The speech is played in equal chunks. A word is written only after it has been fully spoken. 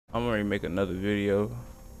I'm gonna make another video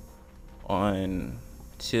on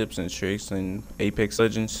tips and tricks in Apex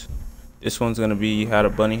Legends. This one's gonna be how to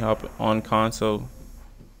bunny hop on console.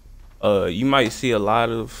 You might see a lot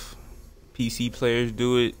of PC players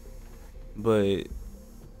do it, but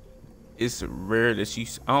it's rare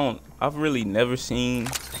that I've really never seen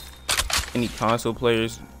any console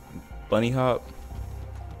players bunny hop,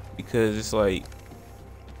 because it's like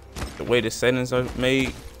the way the settings are made,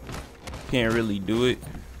 you can't really do it.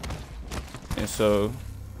 And so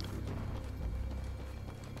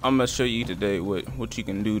I'm gonna show you today what you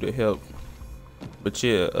can do to help. But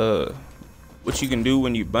yeah, what you can do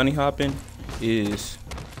when you're bunny hopping is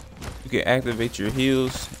you can activate your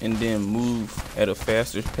heels and then move at a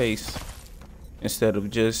faster pace instead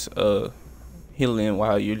of just healing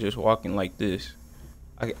while you're just walking like this.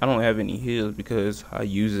 I don't have any heals because I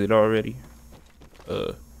use it already,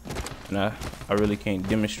 and I really can't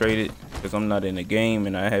demonstrate it because I'm not in the game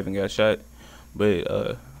and I haven't got shot.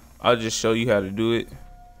 But I'll just show you how to do it.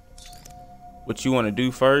 What you want to do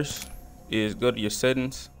first is go to your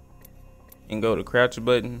settings and go to crouch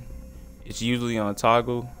button. It's usually on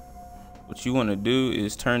toggle. What you want to do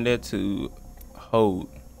is turn that to hold,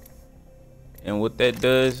 and what that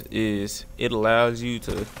does is it allows you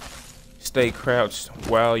to stay crouched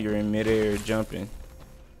while you're in midair jumping.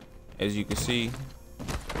 As you can see,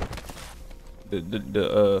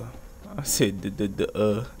 the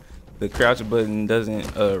crouch button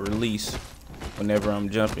doesn't release whenever I'm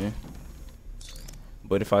jumping.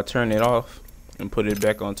 But if I turn it off and put it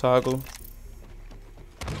back on toggle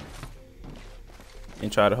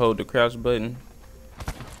and try to hold the crouch button,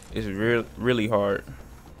 it's really hard.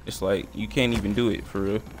 It's like you can't even do it for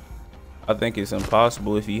real. I think it's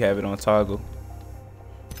impossible if you have it on toggle.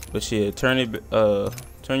 But yeah, turn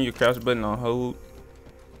your crouch button on hold.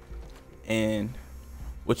 And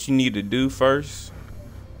what you need to do first,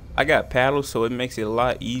 I got paddles, so it makes it a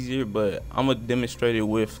lot easier, but I'm gonna demonstrate it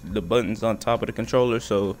with the buttons on top of the controller,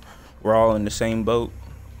 so we're all in the same boat.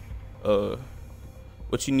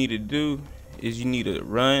 What you need to do is you need to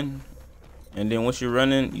run, and then once you're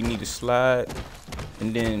running, you need to slide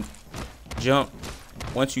and then jump.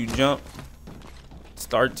 Once you jump,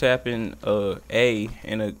 start tapping A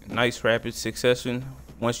in a nice rapid succession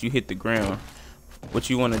once you hit the ground. What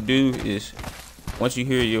you want to do is, once you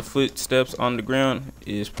hear your footsteps on the ground,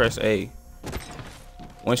 is press A.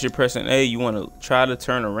 Once you're pressing A, you want to try to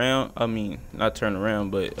turn around. I mean, not turn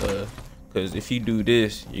around, but because if you do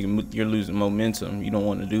this, you're losing momentum. You don't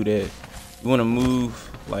want to do that. You want to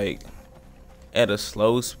move like at a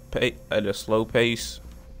slow pace,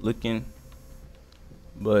 looking.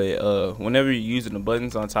 But whenever you're using the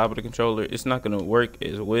buttons on top of the controller, it's not gonna work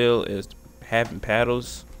as well as having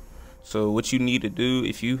paddles. So what you need to do,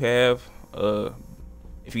 if you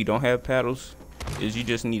don't have paddles, is you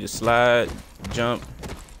just need to slide, jump,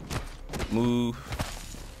 move,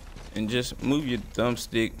 and just move your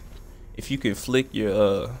thumbstick. If you can flick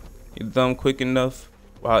your thumb quick enough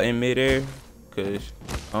while in midair, cause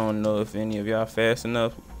I don't know if any of y'all fast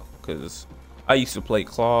enough, cause I used to play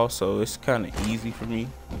claw, so it's kind of easy for me.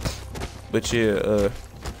 But yeah,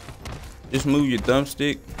 just move your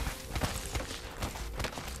thumbstick.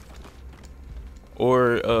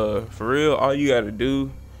 Or for real, all you gotta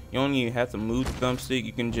do, you don't even have to move the thumbstick.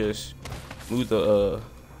 You can just move the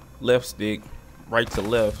left stick right to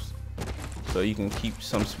left, so you can keep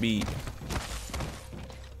some speed,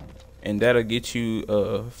 and that'll get you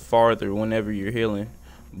farther whenever you're healing.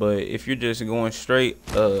 But if you're just going straight,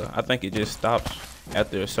 I think it just stops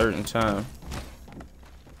after a certain time.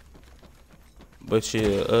 But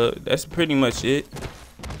yeah, that's pretty much it.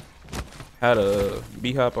 How to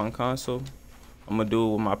B-hop on console. I'm gonna do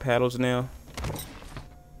it with my paddles now.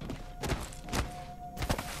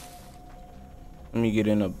 Let me get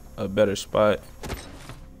in a better spot.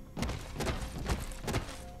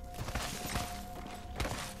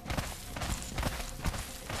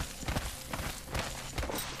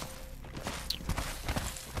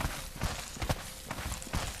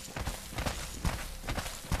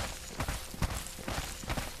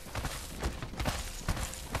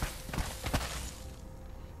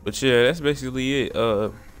 But yeah, that's basically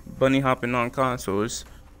it. Bunny hopping on console,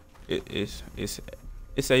 it's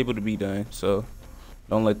able to be done. So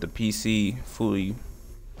don't let the PC fool you.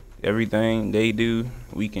 Everything they do,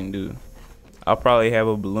 we can do. I'll probably have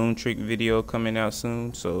a balloon trick video coming out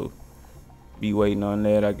soon, so be waiting on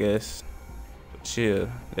that, I guess. But yeah,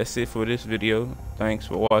 that's it for this video. Thanks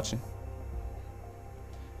for watching.